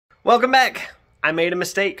Welcome back. I made a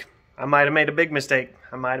mistake. I might have made a big mistake.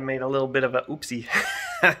 I might have made a little bit of a oopsie.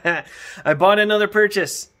 I bought another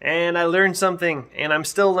purchase and I learned something, and I'm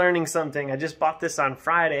still learning something. I just bought this on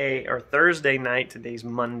Friday or Thursday night. Today's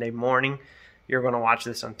Monday morning. You're going to watch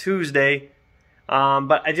this on Tuesday.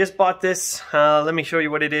 But I just bought this. Let me show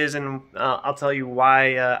you what it is, and I'll tell you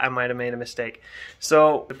why I might have made a mistake.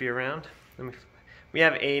 So, flip you around. We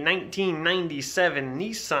have a 1997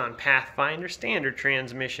 Nissan Pathfinder standard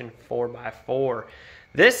transmission 4x4.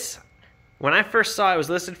 This, when I first saw it, was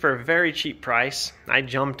listed for a very cheap price. I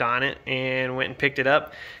jumped on it and went and picked it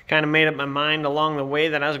up. Kind of made up my mind along the way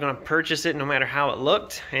that I was going to purchase it no matter how it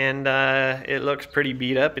looked. And it looks pretty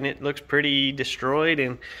beat up, and it looks pretty destroyed,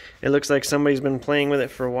 and it looks like somebody's been playing with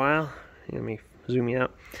it for a while. Let me zoom you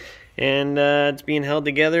out. And it's being held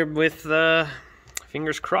together with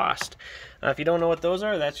fingers crossed. If you don't know what those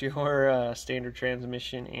are, that's your standard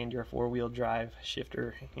transmission and your four-wheel drive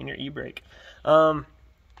shifter and your e-brake.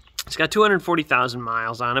 It's got 240,000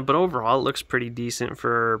 miles on it, but overall it looks pretty decent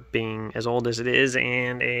for being as old as it is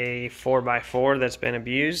and a 4x4 that's been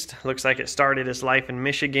abused. Looks like it started its life in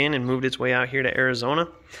Michigan and moved its way out here to Arizona.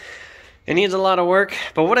 It needs a lot of work,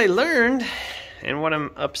 but what I learned and what I'm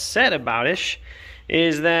upset about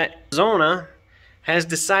is that Arizona has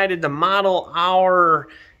decided to model our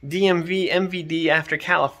DMV MVD after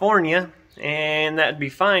California, and that'd be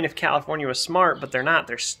fine if California was smart, but they're not.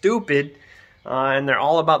 They're stupid, and they're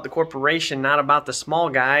all about the corporation, not about the small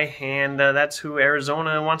guy, and that's who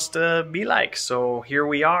Arizona wants to be like. So here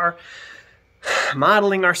we are,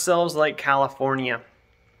 modeling ourselves like California.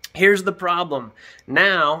 Here's the problem.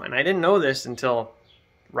 Now, and I didn't know this until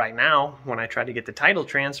right now when I tried to get the title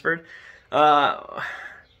transferred,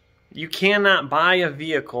 you cannot buy a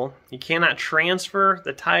vehicle, you cannot transfer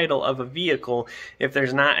the title of a vehicle if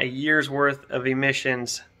there's not a year's worth of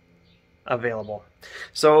emissions available.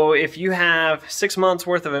 So if you have 6 months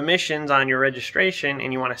worth of emissions on your registration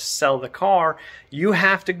and you want to sell the car, you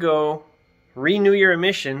have to go renew your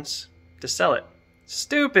emissions to sell it.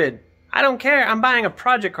 Stupid. I don't care. I'm buying a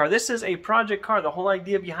project car. This is a project car. The whole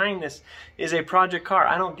idea behind this is a project car.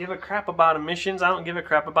 I don't give a crap about emissions. I don't give a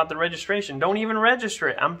crap about the registration. Don't even register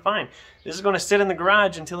it. I'm fine. This is going to sit in the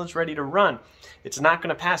garage until it's ready to run. It's not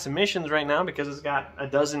going to pass emissions right now because it's got a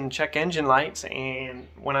dozen check engine lights, and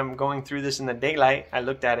when I'm going through this in the daylight, I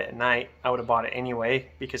looked at it at night. I would have bought it anyway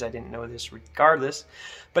because I didn't know this regardless.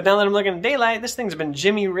 But now that I'm looking at daylight, this thing's been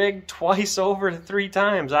jimmy rigged twice over 3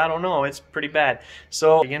 times. I don't know. It's pretty bad.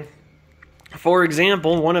 So again, for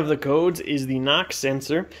example, one of the codes is the knock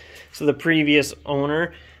sensor. So the previous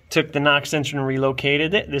owner took the knock sensor and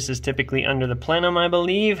relocated it. This is typically under the plenum, I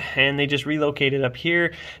believe, and they just relocated up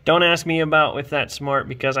here. Don't ask me about if that's smart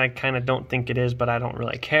because I kind of don't think it is, but I don't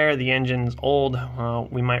really care. The engine's old.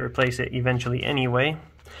 We might replace it eventually anyway.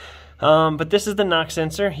 But this is the knock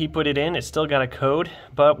sensor. He put it in. It's still got a code.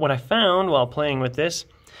 But what I found while playing with this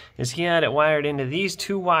is he had it wired into these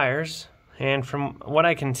 2 wires. And from what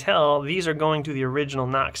I can tell, these are going to the original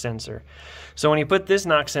knock sensor. So when he put this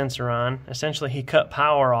knock sensor on, essentially he cut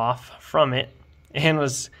power off from it and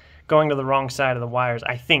was going to the wrong side of the wires,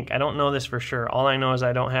 I think. I don't know this for sure. All I know is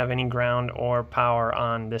I don't have any ground or power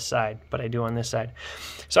on this side, but I do on this side.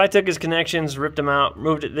 So I took his connections, ripped them out,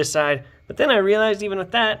 moved it this side. But then I realized even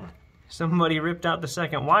with that, somebody ripped out the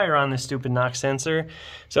second wire on this stupid knock sensor,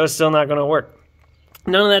 so it's still not going to work.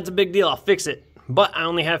 None of that's a big deal. I'll fix it. But I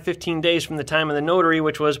only have 15 days from the time of the notary,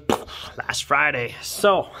 which was last Friday.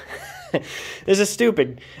 So, this is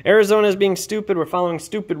stupid. Arizona is being stupid. We're following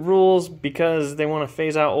stupid rules because they want to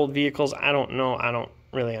phase out old vehicles. I don't know. I don't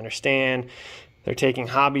really understand. They're taking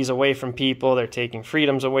hobbies away from people. They're taking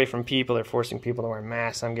freedoms away from people. They're forcing people to wear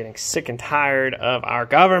masks. I'm getting sick and tired of our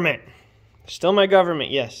government. Still my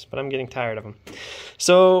government, yes, but I'm getting tired of them.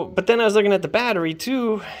 So, but then I was looking at the battery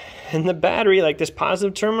too, and the battery, like this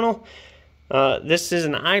positive terminal, this is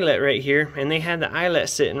an eyelet right here, and they had the eyelet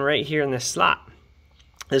sitting right here in this slot.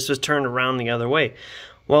 This was turned around the other way.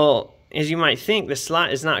 Well, as you might think, the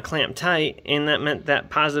slot is not clamped tight, and that meant that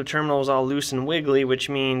positive terminal was all loose and wiggly, which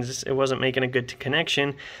means it wasn't making a good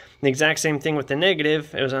connection. The exact same thing with the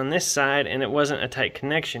negative. It was on this side, and it wasn't a tight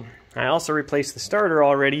connection. I also replaced the starter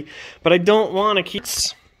already, but I don't want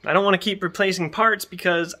to keep replacing parts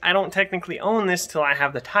because I don't technically own this till I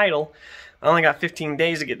have the title. I only got 15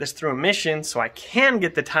 days to get this through emissions, so I can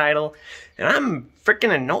get the title, and I'm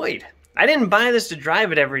freaking annoyed. I didn't buy this to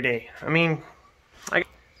drive it every day. I mean,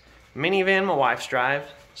 minivan my wife's drive,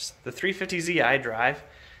 the 350Z I drive,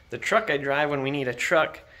 the truck I drive when we need a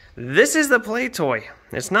truck. This is the play toy.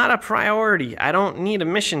 It's not a priority. I don't need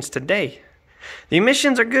emissions today. The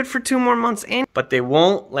emissions are good for 2 more months, but they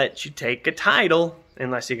won't let you take a title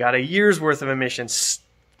unless you got a year's worth of emissions.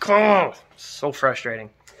 Oh, so frustrating.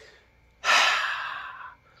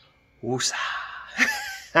 Woosah.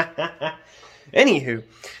 Anywho,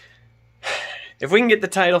 if we can get the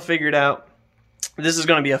title figured out, this is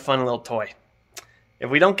going to be a fun little toy. If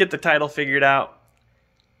we don't get the title figured out,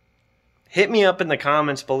 hit me up in the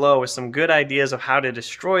comments below with some good ideas of how to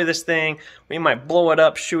destroy this thing. We might blow it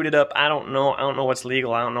up, shoot it up. I don't know. I don't know what's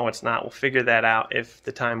legal. I don't know what's not. We'll figure that out if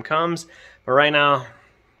the time comes. But right now,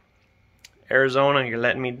 Arizona, you're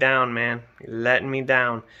letting me down, man. You're letting me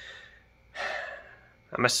down.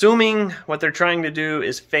 I'm assuming what they're trying to do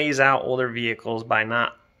is phase out older vehicles by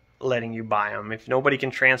not letting you buy them. If nobody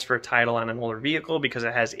can transfer a title on an older vehicle because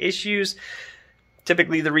it has issues,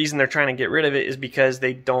 typically the reason they're trying to get rid of it is because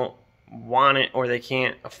they don't want it or they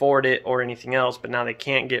can't afford it or anything else, but now they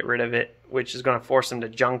can't get rid of it, which is going to force them to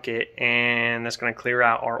junk it, and that's going to clear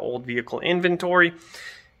out our old vehicle inventory.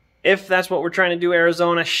 If that's what we're trying to do,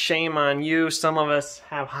 Arizona, shame on you. Some of us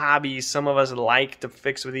have hobbies. Some of us like to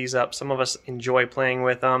fix these up. Some of us enjoy playing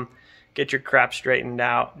with them. Get your crap straightened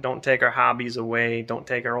out. Don't take our hobbies away. Don't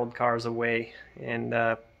take our old cars away. And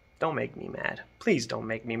don't make me mad. Please don't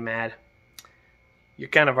make me mad. You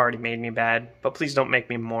kind of already made me bad, but please don't make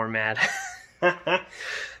me more mad.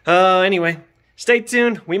 Anyway, stay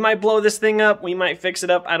tuned. We might blow this thing up. We might fix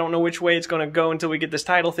it up. I don't know which way it's going to go until we get this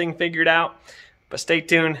title thing figured out. But stay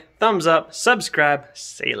tuned, thumbs up, subscribe,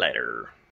 see you later.